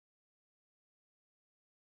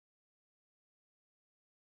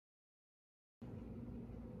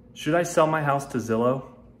Should I sell my house to Zillow?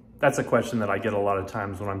 That's a question that I get a lot of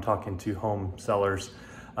times when I'm talking to home sellers.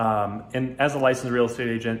 And as a licensed real estate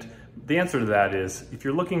agent, the answer to that is if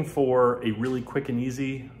you're looking for a really quick and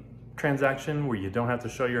easy transaction where you don't have to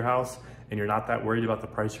show your house and you're not that worried about the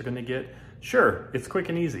price you're gonna get, sure, it's quick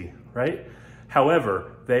and easy, right?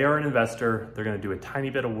 However, they are an investor, they're gonna do a tiny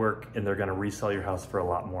bit of work and they're gonna resell your house for a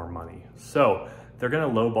lot more money. So they're gonna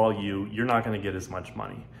lowball you, you're not gonna get as much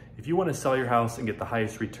money. If you wanna sell your house and get the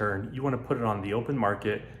highest return, you wanna put it on the open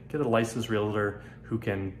market, get a licensed realtor who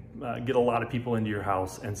can get a lot of people into your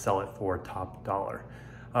house and sell it for top dollar.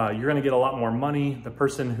 You're gonna get a lot more money. The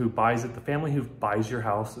person who buys it, the family who buys your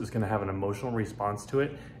house is gonna have an emotional response to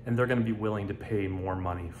it and they're gonna be willing to pay more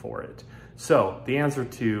money for it. So the answer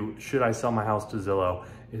to should I sell my house to Zillow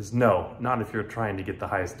is no, not if you're trying to get the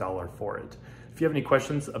highest dollar for it. If you have any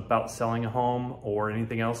questions about selling a home or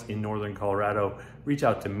anything else in Northern Colorado, reach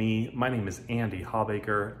out to me. My name is Andy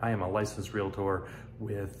Hawbaker. I am a licensed realtor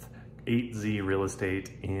with 8Z Real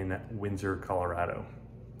Estate in Windsor, Colorado.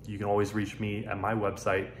 You can always reach me at my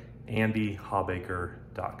website,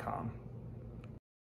 andyhawbaker.com.